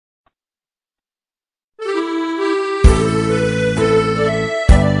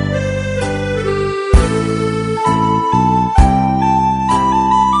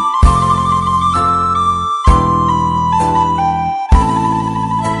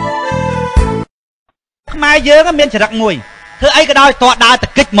ខ្មែរយើងមានចរិតមួយធ្វើអីក៏ដោយតើដើរតែ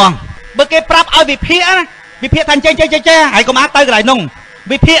គិចហ្មងបើគេប្រាប់ឲ្យវិភាគណាវិភាគថាចេះហើយកុំអាចទៅកន្លែងនោះ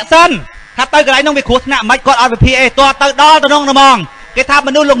វិភាគសិនថាទៅកន្លែងនោះវាគ្រោះថ្នាក់មិនគាត់ឲ្យវិភាគអីតើទៅដល់ទៅនោះហ្មងគេថាម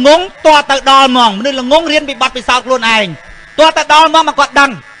នុស្សល្ងងតើទៅដល់ហ្មងមនុស្សល្ងងរៀនពីបទពិសោធន៍ខ្លួនឯងតើទៅដល់ហ្មងមកគាត់ដឹ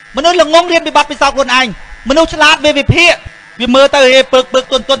ងមនុស្សល្ងងរៀនពីបទពិសោធន៍ខ្លួនឯងមនុស្សឆ្លាតវាវិភាគវាមើលទៅពើក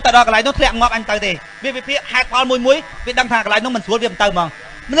ទុនទៅដល់កន្លែងនោះធ្លាក់ងាប់អញទៅទេវាវិភាគហេតុផលមួយវាដឹងថាកន្លែងនោះមិនស្រួលវាមិនទៅហ្មង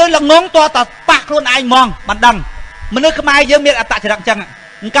មនុស្សល្ងងតើប៉ះខ្លួនឯងហ្មងមិនដឹងមនុស្សខ្មែរយើងមានអត្តចរិតអញ្ចឹង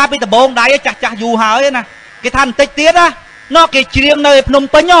កាលពីដំបូងដៃចាស់យូរហើយណាគេថាបន្តិចទៀតណាណោះគេច្រៀងនៅភ្នំ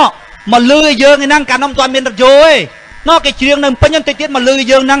ពេញមកលឺឲ្យយើងហ្នឹងកាលនោះមិនទាន់មានរថយន្តទេណោះគេច្រៀងនៅភ្នំពេញបន្តិចទៀតមកលឺឲ្យ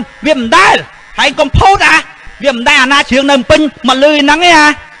យើងហ្នឹងវាមិនដែលហើយកុំផូតវាមិនដែលអាណាច្រៀងនៅភ្នំពេញមកលឺហ្នឹងទេ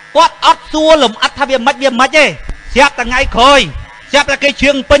គាត់អត់សួរលំអិតថាវាមិនទេស្រាប់តែថ្ងៃក្រោយស្រាប់តែគេច្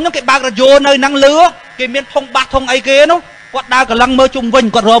រៀងភ្នំពេញនោះគេបើករថយន្តនៅហ្នឹងលឺគេមានធុងបាសធុងអីគេនោះគាត់ដើរកន្លងមើលជុំវិញ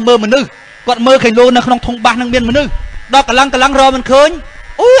គាត់រកមើលមនុស្សគាត់មើលឃើញលោនៅក្នុងធុងបាសហ្នឹងមានមនុស្សដល់កន្លងរកមិនឃើញ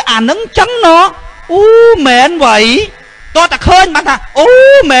អូយអានឹងចឹងណោះអូមែនវ៉ៃតោះតែឃើញបានថាអូ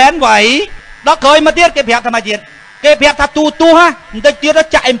មែនវ៉ៃដល់ក្រោយមកទៀតគេប្រាប់ថាមកទៀតគេប្រាប់ថាទូបន្តិចទៀត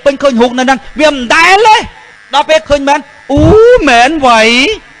ចាក់អេមពេញឃើញរូបនៅហ្នឹងវាមិនដែលទេដល់ពេលឃើញមែនអូមែនវ៉ៃ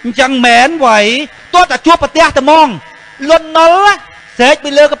អញ្ចឹងមែនវ៉ៃតោះតែជួបប្រទះតែហ្មងលន់ណុលស្រែកពី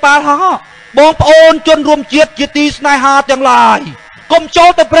លើកប៉ាល់ហោះបងប្អូនជនរួមជាតិជាទីស្នេហាទាំងឡាយកុំចូល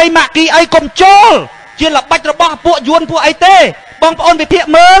ទៅព្រៃម៉ាក់គីអីកុំចូលជាល្បិចរបស់ពួកយួនពួកអីទេបងប្អូនវិភាគ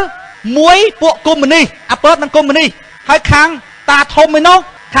មើលមួយពួកកុម្មុយនីសអាពើមិនកុម្មុយនីសហើយខាងតាធំឯនោះ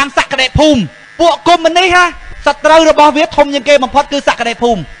ខាងសក្តិភូមិពួកកុម្មុយនីសសត្រូវរបស់វាធំជាងគេបំផុតគឺសក្តិ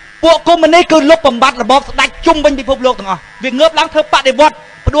ភូមិពួកកុម្មុយនីសគឺលុបបំបត្តិរបបស្ដេចជុំវិញពិភពលោកទាំងអស់វាងើបឡើងធ្វើបដិវត្ត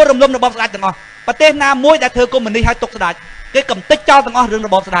ផ្ដួលរំលំរបបស្ដេចទាំងអស់ប្រទេសណាមួយដែលធ្វើកុម្មុយនីសឲ្យទុកស្ដេចគេកំទេចចោលទាំងអស់រឿងរ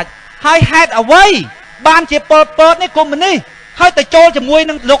បបស្ដេចហើយហេតុអ្វីបានជាពលពតនេះកុម្មុយនីសហើយទៅចូលជាមួយ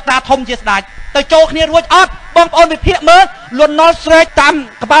នឹងលោកតាធំជាស្ដេចទៅចូលគ្នារួចអត់បងប្អូនវិភាគមើលលន់ណុលស្រែកតាម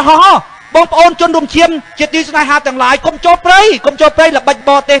កប៉ាល់ហោះបងប្អូនជនរួមជាតិជាទីស្នេហាទាំងឡាយកុំចូលព្រៃល្បិចប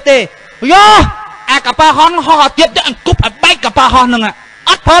រទេសទេយោអាកប៉ាល់ហោះហោះទៀតអង្គប់ឲ្យបែកកប៉ាល់ហោះហ្នឹង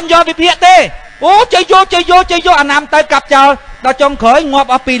អត់ព្រមយកវិភាគទេអូជ័យយកអាណាមទៅកាប់ចោលដល់ចុងក្រោយងាប់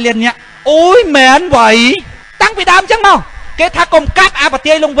អស់2លាននាក់អូយមែនវ៉ៃតាំងពីដើមអញ្ចឹងមកគេថាកុំកាប់អាប្រ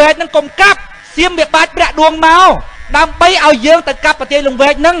ទាយលងវែកហ្នឹងកុំកាប់សៀមវាបាច់ប្រាក់ដួងមកដើម្បីឲ្យយើងទៅកាប់ប្រទាយលងវែ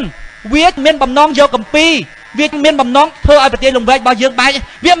កហ្នឹងវាមានបំណងយកកម្ពីវាមានបំណងធ្វើឲ្យប្រទាយលងវែករបស់យើងបែក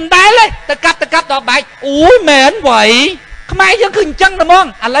វាមិនដែលទេទៅកាប់ដល់បែកអូយមែនវ៉ៃខ្មែរយើងគឺអញ្ចឹងតែហ្មង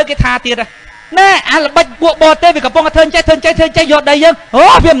ឥឡូវគេថាទៀតណែអាល្បិចពួកបរទេសវាកំពុងតែធ្វើចេះយកដីយើងអូ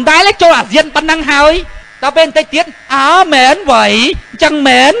វាមិនដែលទេចូលអាស៊ានប៉ុណ្ណឹងហើយដល់ពេលបន្តិចទៀតអើមែនវ៉ៃអញ្ចឹង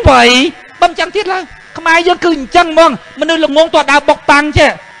មែនវ៉ៃបើមិនអញ្ចឹងទៀតឡើយខ្មែរយើងគឺអញ្ចឹងហ្មងមនុស្សល្ងងតើដើរបុកតាំងចេះ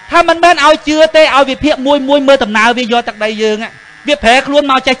ថាមិនមែនឲ្យជឿទេឲ្យវិភាគមួយមើលដំណើរវាយកទឹកដីយើងវាប្រែខ្លួន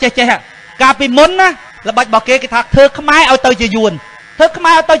មកចេះកាលពីមុនណាល្បិចរបស់គេថាធ្វើខ្មែរឲ្យទៅជាយួនធ្វើខ្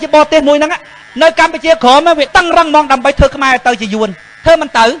មែរឲ្យទៅជាបរទេសមួយហ្នឹងនៅកម្ពុជាក្រមវាតឹងរឹងហ្មងដើម្បីធ្វើខ្មែរឲ្យទៅជាយួនធ្វើមិន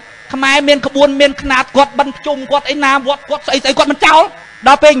ទៅខ្មែរមានក្បួនមានຂ្នាតគាត់បិណ្ឌជុំគាត់អីណាវត្តគាត់ស្អីគាត់មិនចោលដ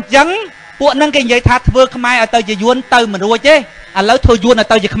ល់ពេលអញ្ចឹងពួកហ្នឹងគេនិយាយថាធ្វើខ្មែរឲ្យទៅជាយួនទៅមិនរួចទេឥឡូវធ្វើយួនឲ្យ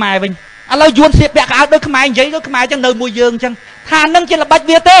ទៅជាខ្មែរវិញឥឡូវយួនស្លៀកពាក់កៅអៅដូចខ្មែរនិយាយដូចខ្មែរអញ្ចឹងនៅមួយយើងអញ្ចឹងថានឹងជាល្បិច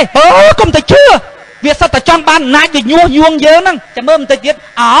វាទេអូកុំទៅជឿវាសិតតែចង់បានអំណាចវាញុះញង់យើងហ្នឹងចាំមើលបន្តិចទៀត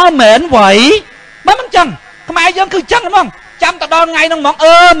អើមែនវ៉ៃបើមិនអញ្ចឹងខ្មែរយើងគឺអញ្ចឹងហ្មងចាំទៅដល់ថ្ងៃហ្នឹងហ្មង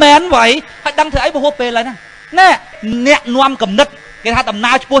មែនវ៉ៃហើយដឹងធ្វើអីបើហួសពេលហើយហ្នឹងណែអ្នកនាំកំណត់គេថាដំ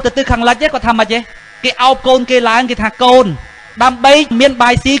ណើរឆ្ពោះទៅទិសខាងលិចគាត់ថាម៉េចទេគេអោបកូនគេឡើងគេថាកូនដើម្បីមានបា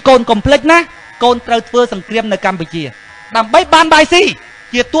យស៊ីកូនកុំភ្លេចណាកូនត្រូវធ្វើសង្គ្រាមនៅកម្ពុជាដើម្បីបានបាយស៊ី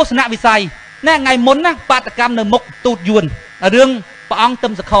ជាទស្សនវិស័យណែថ្ងៃមុនណាបាតកម្មនៅមុខទូតយួនរឿងព្រះអង្គទឹ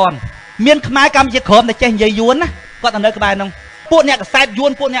មសខនមានខ្មែរកម្ពុជាក្រមតែចេះនិយាយយួនណាគាត់នៅក្បែរហ្នឹងពួកអ្នកកសែតយួ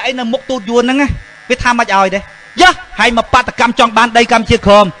នពួកអ្នកអីនៅមុខទូតយួនហ្នឹងវាថាមិនឲ្យទេយ៉ាហើយមកបាតកម្មចង់បានដីកម្ពុជា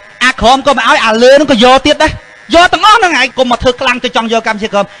ក្រមអាក្រមក៏មិនឲ្យអាលើហ្នឹងក៏យកទៀតដែរយកទាំងអស់ហ្នឹងហើយកុំមកធ្វើខ្លាំងទៅចង់យកកម្ពុជា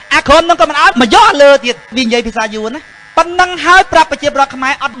ក្រមអាក្រមហ្នឹងក៏មិនឲ្យមកយកអាលើទៀតវានិយាយភាសាយួនណាប៉ុណ្ណឹងហើយប្រាប់ប្រជាប្រដ្ឋខ្មែ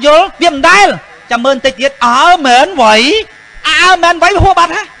រអត់យល់វាមិនដែលចាំមើលបន្តិចទៀតមែនវ៉ៃមែនវ៉ៃហួសបា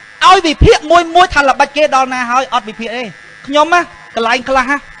ត់ហ่ะឲ្យវិភាគមួយថាល្បិចគេដល់ណាហើយអត់វិភាគទេខ្ញុំណាកន្លែងខ្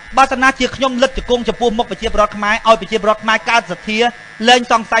លះបើសិនណាជាខ្ញុំលិតជង្គង់ចំពោះមុខប្រជាប្រដ្ឋខ្មែរឲ្យប្រជាប្រដ្ឋខ្មែរកើតសទ្ធាលែង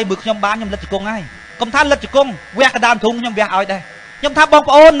សង្ស័យមួយខ្ញុំបានខ្ញុំលិតជង្គង់ហើយកុំថាលិតជង្គង់វះកដានធុងខ្ញុំវះឲ្យដែរខ្ញុំថាបង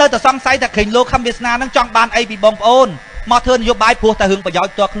ប្អូននៅតែសង្ស័យថាឃើញលោកខំវាសនានឹងចង់បានអីពីបងប្អូនមកធ្វើនយោបាយព្រោះតែរឿងប្រយោជ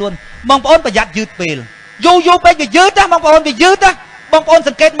ន៍ផ្ទាល់ខ្លួនបងប្អូនប្រយ័ត្នយឺតពេលយូរពេកវាយឺតណាបងប្អូនវាយឺតណាបងប្អូនស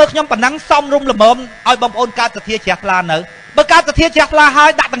ង្កេតមើលខ្ញុំប៉ុណ្ណឹងសំរុំល្មមឲ្យបងប្អូនកើតសទ្ធាជ្រះថ្លានៅបើកើតសទ្ធាជ្រះថ្លាហើយ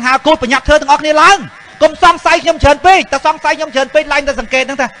ដាក់ដង្ហើគោលប្រញាប់ធ្វើទាំងអស់គ្នាឡើងកុំសង្ស័យខ្ញុំច្រើនពេកតែសង្ស័យខ្ញុំច្រើនពេកឡើងតែសង្កេត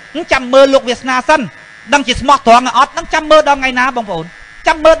ហ្នឹងថាចាំមើលលោកវាសនាសិនដឹងជាស្មោះត្រង់អត់ហ្នឹងចាំមើលដល់ថ្ងៃណាបងប្អូន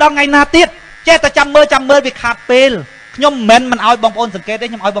ចាំមើលដល់ថ្ងៃណាទៀត ចេះតែចាំមើលវាខាត់ពេលខ្ញុំមិនមែនឲ្យបងប្អូនសង្កេតទេ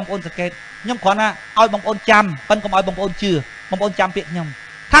ខ្ញុំឲ្យបងប្អូនសង្កេតខ្ញុំគ្រាន់តែឲ្យបងប្អូនចាំប៉ិនកុំឲ្យបងប្អូនជឿបងប្អូនចាំពាក្យខ្ញុំ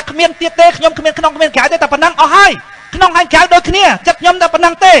ថាគ្មានទៀតទេខ្ញុំគ្មានក្នុងគ្មានក្រៅទេតែប៉ុណ្ណឹងអស់ហើយក្នុងហើយក្រៅដូចគ្នាចិត្តខ្ញុំតែប៉ុណ្ណឹ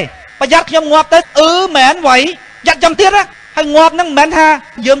ងទេប្រយ័ត្នខ្ញុំងាប់ទៅមែនវ៉ៃយ៉ាត់ចាំទៀតហើយងាប់ហ្នឹងមិនមែនថា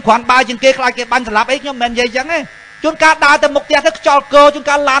យើងគ្រាន់បើជាងគេខ្លាចគេបាញ់ស្លាប់អីខ្ញុំមិនមែននិយាយចឹងទេជួនកាលដើរទៅមុខផ្ទះទៅខ្យល់កោជួន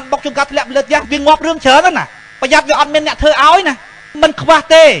កាលឡានបុកជួនកាលធ្លាក់លើផ្ទះវាងាប់រឿងច្រើនណាប្រយ័ត្នវាអត់មានអ្នកធ្វើឲ្យណាមិនខ្វះ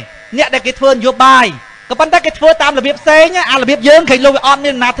ទេអ្នកដែលគេធ្វើនយោបាយក៏ប៉ុន្តែគេធ្វើតាមរបៀបផ្សេងអារបៀបយើងឃើញលោកវាអត់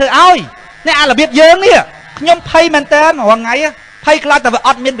មានអ្នកធ្វើឲ្យនេះអារបៀបយើងនេះខ្ញុំភ័យមែនតើរាល់ថ្ងៃភ័យខ្លាចតែវាអ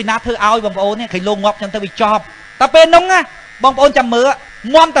ត់មានពីណាធ្វើឲ្យបងប្អូននេះឃើញលោកងាប់ចឹងទៅវាចប់តែពេលហ្នឹងបងប្អូនចាំមើល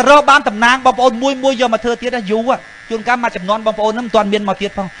មន់តែរកបានតំណាងបងប្អូនមួយយកមកធ្វើទៀតយូរជួនកាលមួយចំនួនបងប្អូនហ្នឹងមិនទាន់មានមកទៀ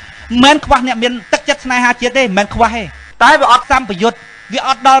តផងមិនខ្វះអ្នកមានទឹកចិត្តស្នេហាជាតិទេមិនខ្វះទេតែវាអត់សម្ពយុទ្ធវាអ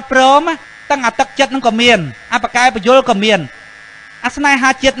ត់ដល់ព្រមតាំងអាទឹកចិត្តហ្នឹងក៏មានអាបកែបយលក៏មានអាស្នេ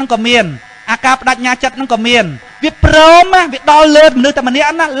ហាជាតិហ្នឹងក៏មានអាការបដិញ្ញាចិត្តហ្នឹងក៏មានវាព្រមវាដល់លើមនុស្សតែម្នាក់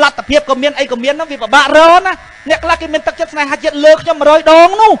ណាលទ្ធភាពក៏មានអីក៏មានហ្នឹងវាពិបាករណាអ្នកខ្លះគេមានទឹកចិត្តស្នេហាជាតិលើខ្ញុំ100ដង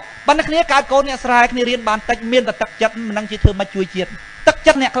នោះបើអ្នកគ្នាកើតកូនអ្នកស្រែគ្នារៀនបានតិចមានតែទឹកចិត្តមិនដឹងជាធ្វើមកជួយជាតិទឹក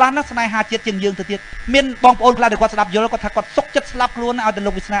ចិត្តអ្នកខ្លះណាស្នេហាជាតិជាងយើងទៅទៀតមានបងប្អូនខ្លះដែលគាត់ស្ដាប់យល់គាត់ថាគាត់សុខចិត្តស្លាប់ខ្លួនឲ្យតែ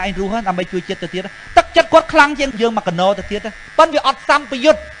លោកវាសនាឯងរស់ដើម្បីជួយជាតិទៅទៀតទឹកចិត្តគាត់ខ្លាំងជាងយើងមកកណោទៅទៀតប៉ុន្តែវាអត់សម្ព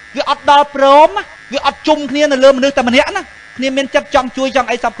យុទ្ធវាអត់ដល់ព្រមវាអត់ជុំគ្នានៅលើមនុស្សតែម្នាក់ណាគ្នាមានចិត្តចង់ជួយចង់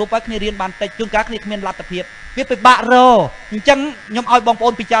អីសពគ្រប់ហើយគ្នារៀនបានតិចជួនកាលគ្នាគ្មានលទ្ធភាពវាពិបាករអញ្ចឹងខ្ញុំឲ្យបងប្អូ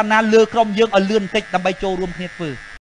នពិចារណាលើក្រុមយើងឲ្យលឿនបន្តិចដើម្បីចូលរួមគ្នាធ្វើ